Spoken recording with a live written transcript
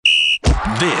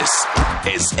This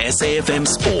is SAFM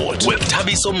Sport with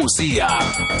Thabiso Musia.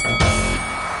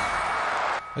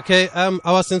 Okay,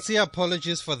 our sincere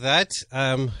apologies for that.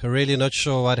 Really not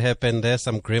sure what happened there.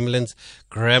 Some gremlins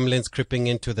creeping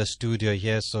into the studio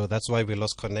here, so that's why we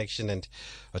lost connection and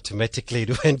automatically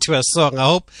it went to a song. I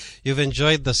hope you've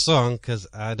enjoyed the song, because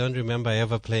I don't remember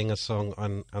ever playing a song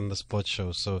on the sports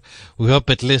show. So we hope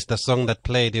at least the song that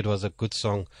played, it was a good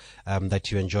song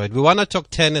that you enjoyed. We want to talk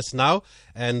tennis now,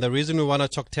 and the reason we want to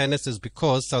talk tennis is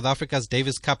because South Africa's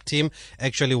Davis Cup team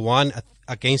actually won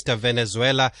against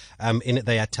Venezuela in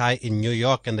their tie in New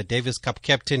York, and the Davis Cup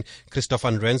captain Christoph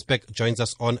van Rensburg joins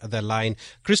us on the line.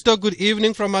 Christo, good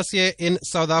evening from us here in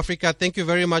South Africa. Thank you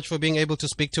very much for being able to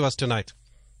speak to us tonight.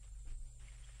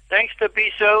 Thanks,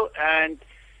 Thabiso, and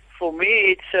for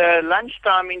me it's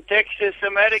lunchtime in Texas,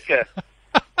 America.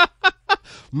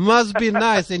 Must be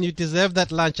nice, and you deserve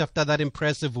that lunch after that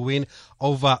impressive win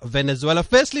over Venezuela.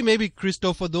 Firstly, maybe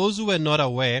Christo, for those who were not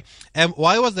aware,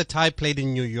 why was the tie played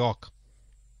in New York?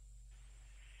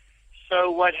 So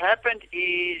what happened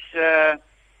is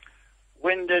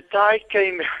when the tie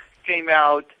came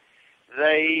out,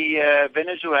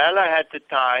 Venezuela had the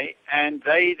tie, and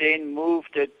they then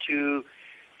moved it to.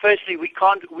 Firstly,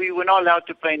 we were not allowed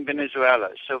to play in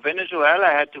Venezuela, so Venezuela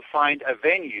had to find a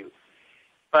venue.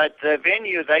 But the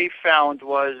venue they found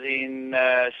was in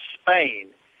Spain,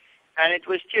 and it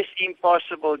was just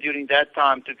impossible during that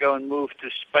time to go and move to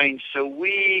Spain. So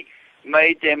we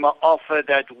made them an offer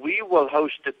that we will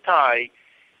host the tie,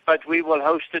 but we will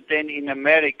host it then in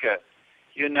America,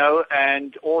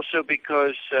 and also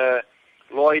because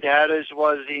Lloyd Harris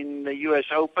was in the U.S.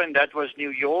 Open, that was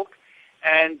New York,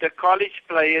 and the college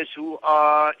players who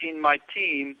are in my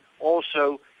team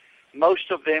also,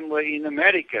 most of them were in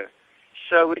America.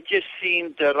 So it just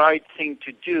seemed the right thing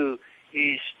to do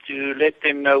is to let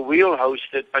them know we'll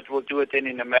host it, but we'll do it then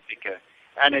in America.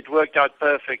 And it worked out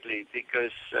perfectly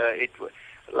because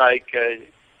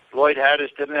Lloyd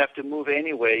Harris didn't have to move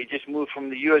anywhere. He just moved from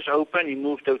the U.S. Open, he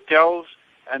moved hotels,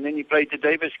 and then he played the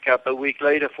Davis Cup a week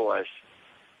later for us.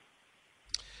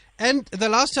 And the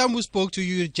last time we spoke to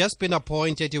you, you'd just been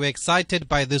appointed, you were excited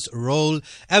by this role.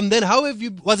 And then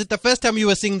was it the first time you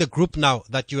were seeing the group now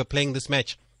that you were playing this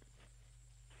match?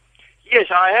 Yes,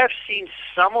 I have seen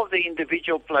some of the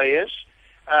individual players.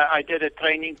 I did a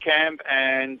training camp,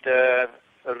 and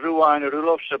Ruan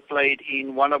Rulofse played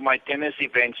in one of my tennis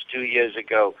events 2 years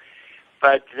ago.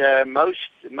 But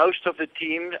most of the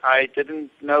team I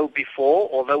didn't know before,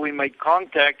 although we made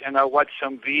contact and I watched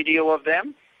some video of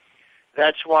them.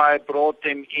 That's why I brought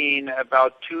them in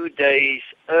about 2 days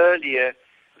earlier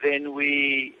than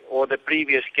the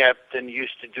previous captain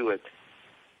used to do it.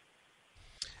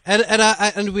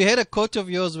 And we had a quote of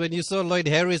yours when you saw Lloyd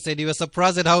Harris, and you were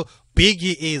surprised at how big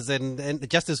he is and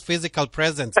just his physical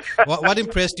presence. What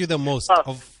impressed you the most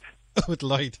with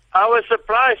Lloyd? I was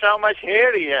surprised how much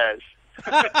hair he has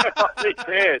on his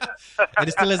head. And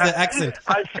he still has the accent.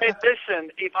 I said,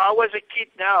 listen, if I was a kid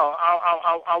now,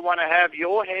 I want to have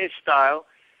your hairstyle,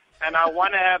 and I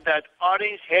want to have that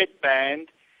orange headband,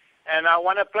 and I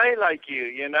want to play like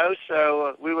you,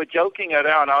 So we were joking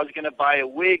around. I was going to buy a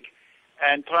wig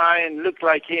and try and look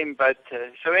like him. But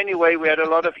so anyway, we had a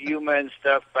lot of humor and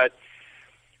stuff. But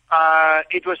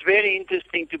it was very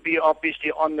interesting to be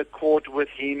obviously on the court with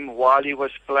him while he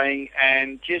was playing,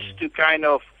 and just to kind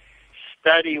of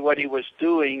study what he was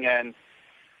doing. And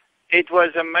it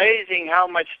was amazing how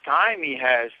much time he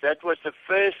has. That was the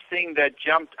first thing that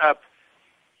jumped up.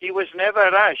 He was never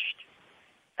rushed.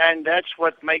 And that's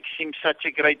what makes him such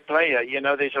a great player.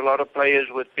 There's a lot of players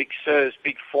with big serves,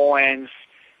 big forehands,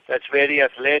 that's very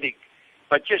athletic.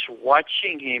 But just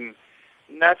watching him,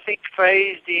 nothing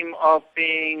fazed him of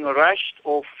being rushed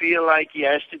or feel like he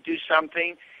has to do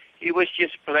something. He was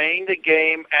just playing the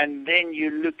game, and then you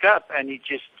look up and he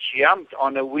just jumped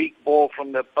on a weak ball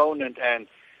from the opponent and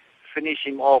finished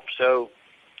him off. So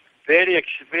very,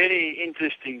 very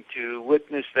interesting to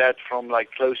witness that from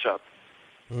close up.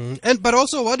 But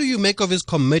also, what do you make of his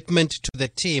commitment to the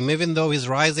team? Even though he's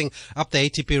rising up the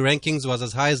ATP rankings, was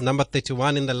as high as number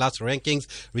 31 in the last rankings,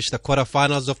 reached the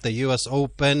quarterfinals of the US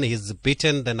Open. He's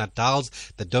beaten the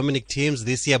Nadals, the Dominic teams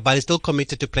this year, but he's still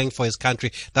committed to playing for his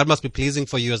country. That must be pleasing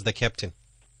for you as the captain.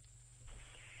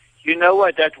 You know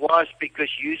what that was?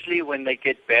 Because usually when they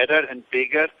get better and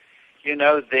bigger,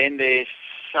 then there's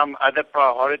some other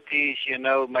priorities.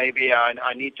 Maybe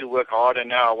I need to work harder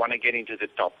now. I want to get into the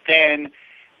top 10.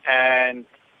 And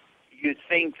you'd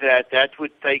think that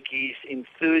would take his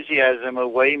enthusiasm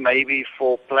away, maybe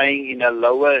for playing in a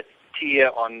lower tier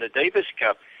on the Davis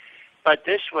Cup. But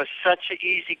this was such an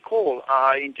easy call.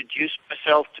 I introduced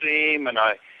myself to him, and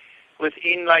I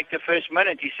within like the first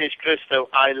minute, he says, Christo,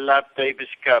 I love Davis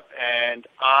Cup and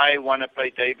I want to play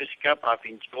Davis Cup. I've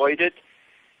enjoyed it.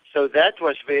 So that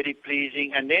was very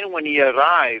pleasing. And then when he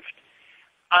arrived,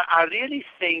 I really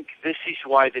think this is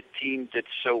why the team did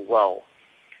so well.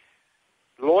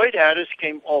 Lloyd Harris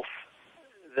came off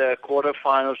the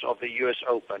quarterfinals of the U.S.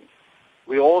 Open.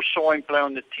 We all saw him play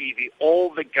on the TV.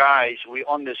 All the guys, we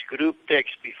on this group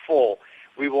text before,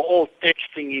 we were all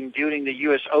texting him during the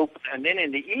U.S. Open. And then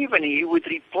in the evening, he would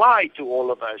reply to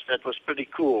all of us. That was pretty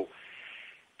cool.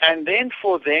 And then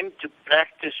for them to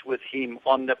practice with him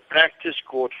on the practice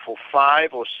court for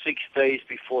 5 or 6 days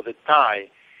before the tie,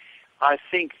 I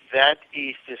think that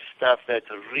is the stuff that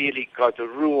really got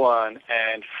Ruan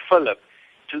and Philip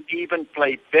to even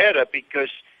play better, because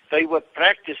they were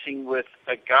practicing with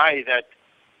a guy that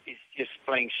is just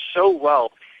playing so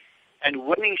well and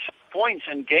winning some points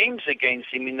and games against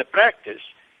him in the practice.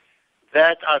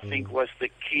 That, I think, was the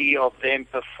key of them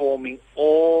performing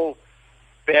all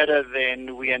better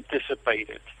than we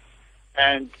anticipated.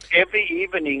 And every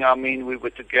evening, I mean, we were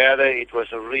together. It was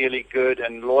a really good,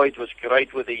 and Lloyd was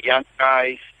great with the young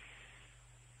guys.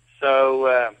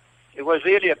 So it was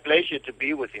really a pleasure to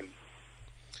be with him.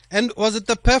 And was it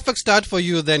the perfect start for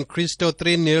you then, Christo,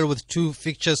 3-0 with 2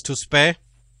 fixtures to spare?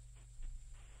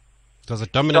 It was a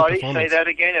dominant performance. Sorry, say that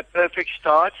again, a perfect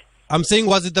start? I'm saying,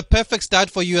 was it the perfect start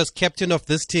for you as captain of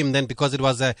this team then, because it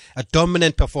was a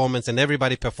dominant performance and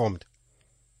everybody performed?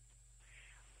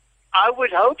 I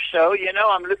would hope so. You know,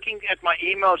 I'm looking at my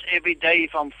emails every day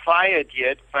if I'm fired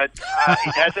yet, but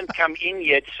it hasn't come in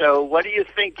yet. So what do you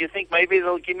think? You think maybe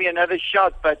they'll give me another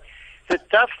shot? But the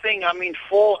tough thing, I mean,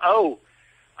 4-0,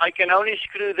 I can only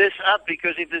screw this up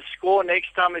because if the score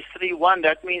next time is 3-1,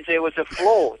 that means there was a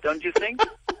flaw, don't you think?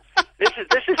 This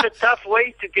is a tough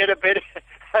way to get a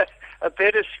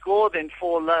better score than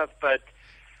 4-0, but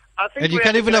I think. And you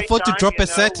can't even afford to drop a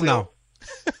set now.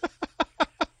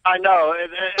 I know.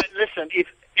 Listen, if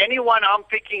anyone I'm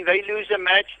picking, they lose a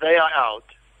match, they are out.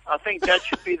 I think that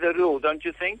should be the rule, don't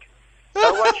you think?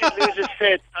 No one should lose a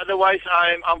set, otherwise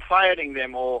I'm firing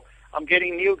them or I'm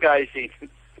getting new guys in.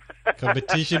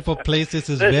 Competition for places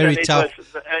is very tough.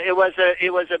 It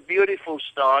was a beautiful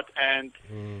start, and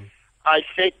I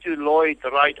said to Lloyd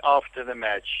right after the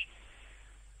match,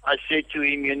 I said to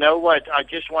him, you know what, I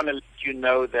just want to let you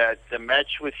know that the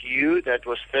match with you, that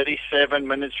was 37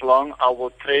 minutes long, I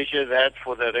will treasure that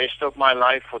for the rest of my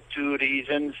life for 2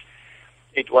 reasons.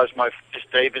 It was my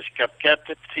first Davis Cup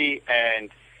captaincy, and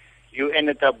you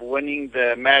ended up winning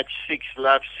the match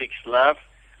 6-love, 6-love.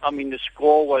 I mean, the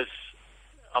score was,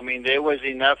 I mean, there was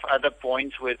enough other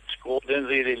points where the score didn't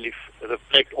really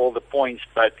reflect all the points,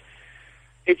 but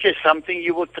it's just something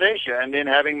you will treasure. And then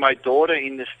having my daughter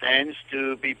in the stands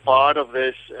to be part of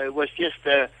this, it was just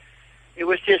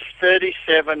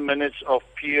 37 minutes of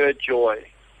pure joy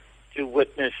to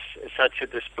witness such a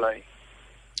display.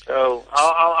 So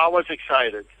I was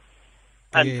excited.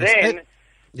 And then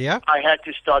I had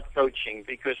to start coaching,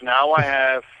 because now I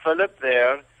have Philip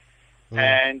there,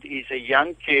 and he's a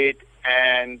young kid,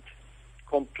 and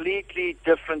completely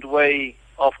different way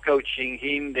of coaching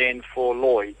him than for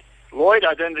Lloyd. Lloyd,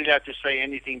 I don't really have to say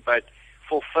anything, but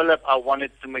for Philip, I wanted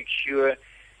to make sure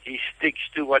he sticks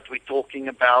to what we're talking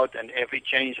about, and every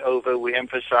changeover we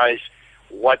emphasize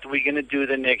what we're going to do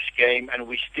the next game, and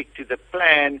we stick to the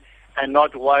plan and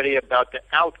not worry about the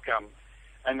outcome.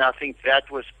 And I think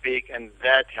that was big, and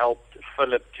that helped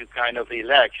Philip to kind of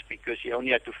relax, because he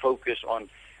only had to focus on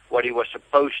what he was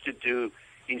supposed to do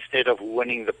instead of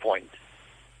winning the point.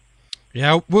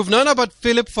 Yeah, we've known about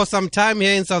Philip for some time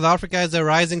here in South Africa as a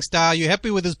rising star. Are you happy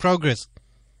with his progress?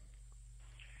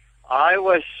 I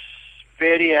was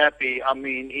very happy. I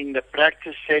mean, in the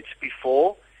practice sets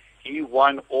before, he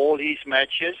won all his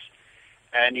matches,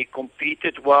 and he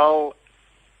competed well.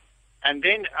 And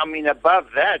then, I mean, above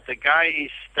that, the guy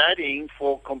is studying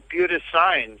for computer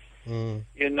science.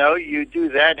 You know, you do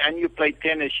that and you play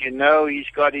tennis. You know, he's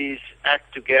got his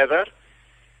act together.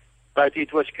 But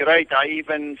it was great. I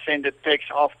even sent a text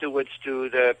afterwards to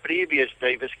the previous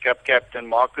Davis Cup captain,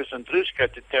 Marcus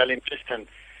Andruska, to tell him, listen,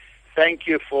 thank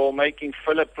you for making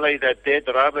Philip play that dead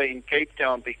rubber in Cape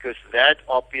Town, because that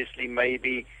obviously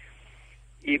maybe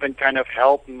even kind of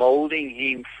helped molding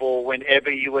him for whenever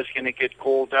he was going to get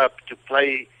called up to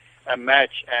play a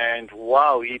match. And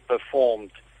wow, he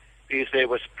performed, because there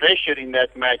was pressure in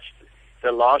that match,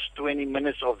 the last 20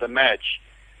 minutes of the match.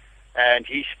 And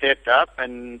he stepped up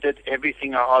and did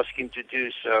everything I asked him to do.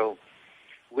 So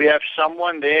we have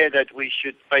someone there that we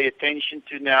should pay attention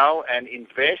to now and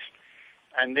invest.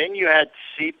 And then you had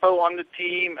Sipho on the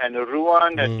team and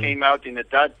Ruan that came out in the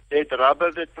dead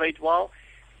rubber that played well.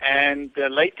 And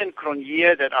Leighton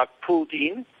Cronje that I pulled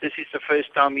in, this is the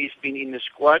first time he's been in the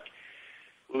squad,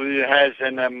 who has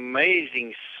an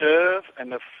amazing serve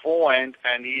and a forehand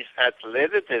and his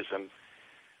athleticism.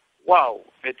 Wow,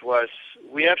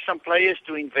 we have some players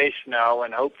to invest now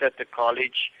and hope that the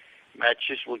college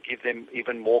matches will give them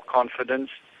even more confidence.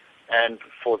 And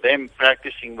for them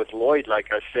practicing with Lloyd,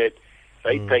 like I said,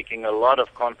 they're taking a lot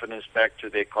of confidence back to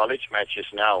their college matches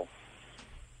now.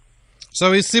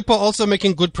 So is Sipho also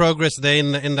making good progress there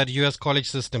in that U.S. college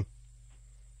system?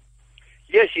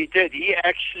 Yes, he did. He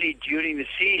actually, during the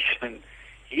season,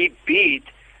 he beat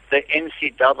the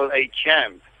NCAA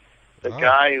champ. The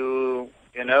guy who,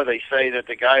 they say that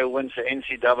the guy who wins the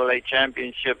NCAA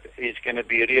championship is going to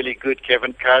be really good.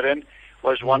 Kevin Curran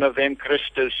was one of them,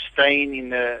 Christo Stein in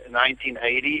the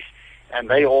 1980s, and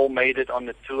they all made it on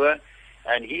the tour.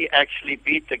 And he actually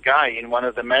beat the guy in one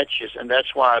of the matches, and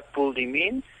that's why I pulled him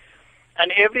in.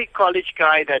 And every college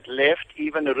guy that left,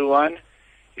 even Ruan,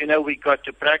 we got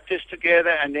to practice together,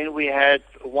 and then we had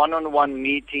one-on-one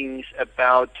meetings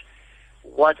about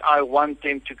what I want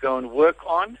them to go and work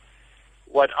on,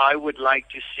 what I would like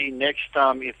to see next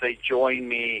time if they join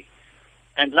me.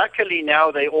 And luckily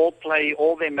now they all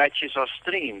their matches are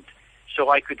streamed, so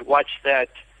I could watch that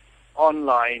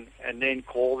online and then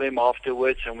call them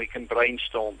afterwards and we can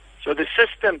brainstorm. So the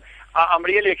system, I'm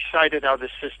really excited how the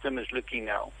system is looking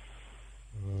now.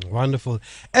 Wonderful.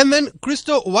 And then,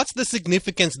 Christo, what's the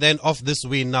significance then of this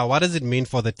win now? What does it mean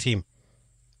for the team?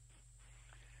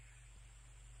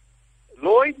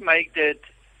 Lloyd made it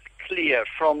clear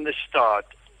from the start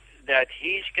that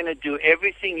he's going to do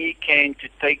everything he can to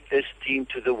take this team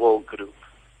to the World Group.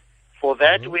 For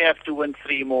that, we have to win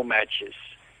 3 more matches.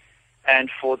 And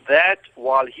for that,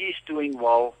 while he's doing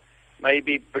well,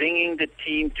 maybe bringing the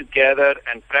team together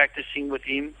and practicing with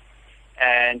him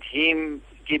and him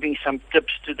giving some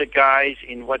tips to the guys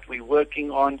in what we're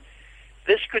working on.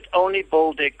 This could only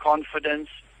build their confidence,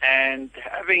 and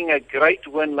having a great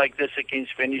win like this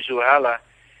against Venezuela,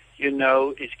 is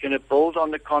going to build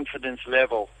on the confidence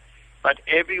level. But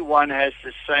everyone has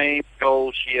the same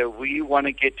goals here. We want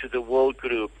to get to the World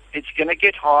Group. It's going to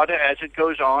get harder as it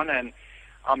goes on, and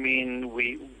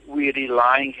we're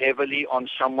relying heavily on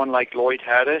someone like Lloyd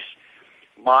Harris.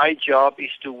 My job is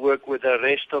to work with the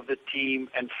rest of the team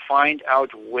and find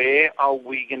out where are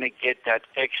we going to get that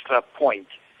extra point.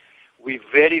 We're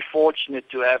very fortunate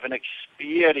to have an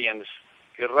experienced,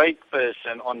 great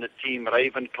person on the team,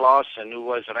 Raven Klaasen, who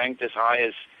was ranked as high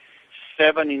as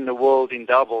 7 in the world in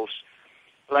doubles,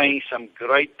 playing some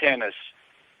great tennis.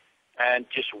 And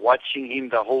just watching him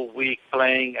the whole week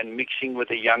playing and mixing with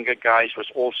the younger guys was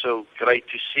also great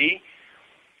to see.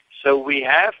 So we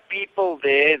have people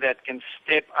there that can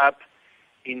step up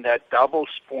in that doubles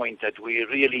point that we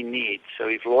really need. So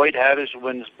if Lloyd Harris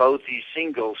wins both his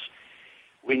singles,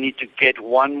 we need to get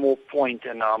 1 more point,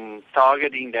 and I'm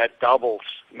targeting that doubles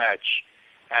match.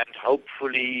 And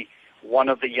hopefully one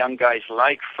of the young guys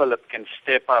like Philip can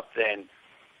step up then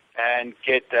and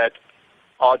get that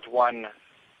odd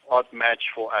match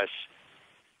for us.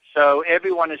 So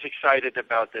everyone is excited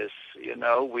about this.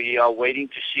 We are waiting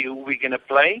to see who we're going to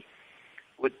play.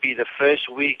 Would be the first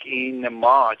week in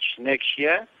March next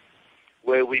year,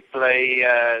 where we play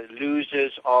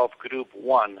losers of Group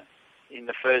 1 in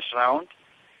the first round.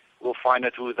 We'll find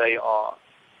out who they are.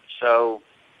 So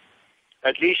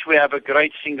at least we have a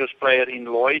great singles player in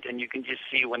Lloyd, and you can just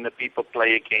see when the people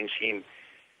play against him,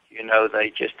 they're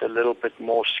just a little bit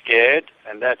more scared,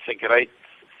 and that's a great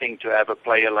thing to have a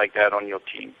player like that on your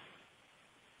team.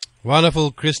 Wonderful,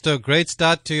 Christo. Great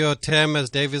start to your term as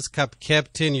Davis Cup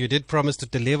captain. You did promise to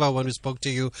deliver when we spoke to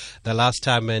you the last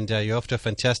time, and you're off to a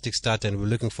fantastic start, and we're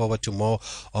looking forward to more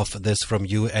of this from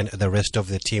you and the rest of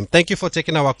the team. Thank you for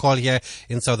taking our call here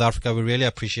in South Africa. We really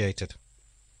appreciate it.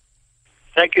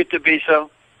 Thank you,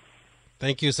 Tabiso.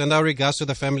 Thank you. Send our regards to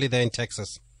the family there in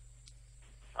Texas.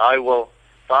 I will.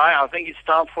 Bye. I think it's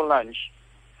time for lunch.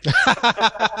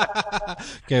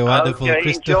 Okay, wonderful. Okay,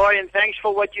 Christo. enjoy, and thanks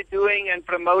for what you're doing and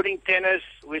promoting tennis.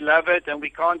 We love it, and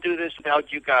we can't do this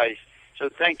without you guys. So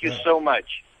thank you so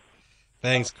much.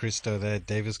 Thanks, Christo, the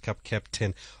Davis Cup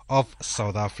captain of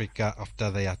South Africa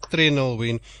after their 3-0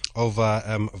 win over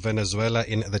Venezuela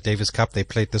in the Davis Cup. They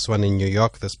played this one in New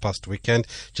York this past weekend.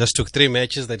 Just took 3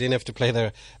 matches. They didn't have to play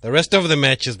the rest of the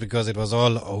matches because it was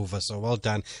all over. So well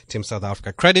done, Team South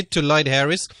Africa. Credit to Lloyd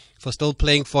Harris for still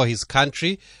playing for his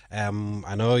country. I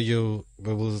know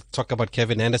we will talk about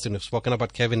Kevin Anderson. We've spoken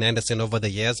about Kevin Anderson over the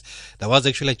years. There was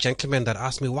actually a gentleman that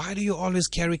asked me, why do you always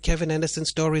carry Kevin Anderson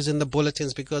stories in the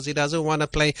bulletins? Because he doesn't want to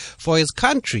play for his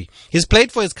country. He's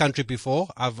played for his country before.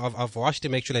 I've watched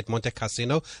him actually at Monte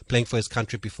Cassino playing for his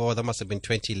country before. That must have been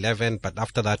 2011. But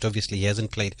after that, obviously, he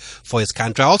hasn't played for his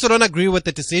country. I also don't agree with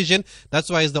the decision. That's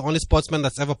why he's the only sportsman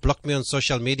that's ever blocked me on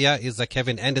social media is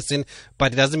Kevin Anderson.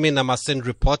 But it doesn't mean I mustn't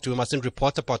report to him. I mustn't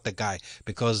report about the guy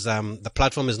because the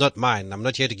platform is not mine. I'm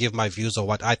not here to give my views or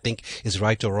what I think is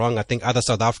right or wrong. I think other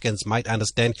South Africans might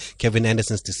understand Kevin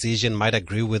Anderson's decision, might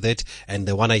agree with it, and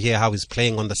they want to hear how he's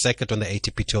playing on the circuit on the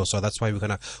ATP Tour. So that's why we're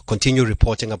going to continue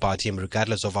reporting about him,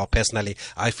 regardless of how personally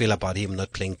I feel about him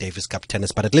not playing Davis Cup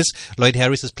tennis. But at least Lloyd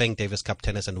Harris is playing Davis Cup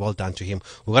tennis, and well done to him.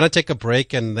 We're going to take a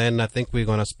break, and then I think we're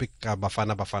going to speak Bafana,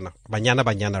 not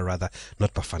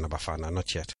Bafana,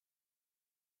 not yet.